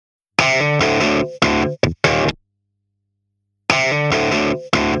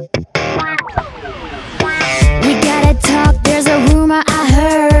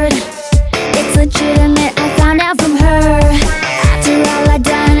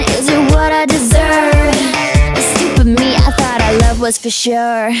for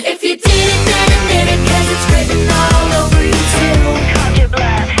sure. If you did it, then admit it, cause it's written all over you too. Called your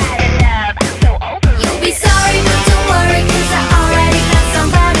bluff, had enough, I'm so over it. You'll be sorry, but don't worry, cause I already got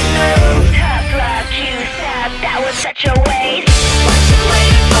somebody new. Tough love, juice up, that was such a waste. What you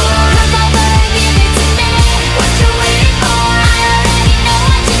waiting for? Come over and give it to me. What you waiting for? I already know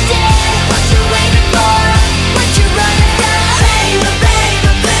what you did. What you waiting for? What you running from? Baby,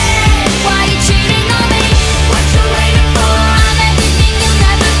 baby, baby, why you cheating on me? What you waiting for? I'm everything you'll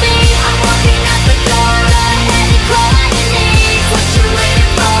never be. I'm walking out the door, go ahead and crawl on your knees. What you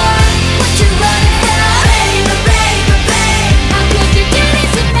waiting for? What you running from? Baby, baby, baby, how could you do this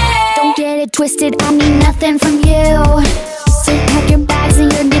to me? Don't get it twisted, I need nothing from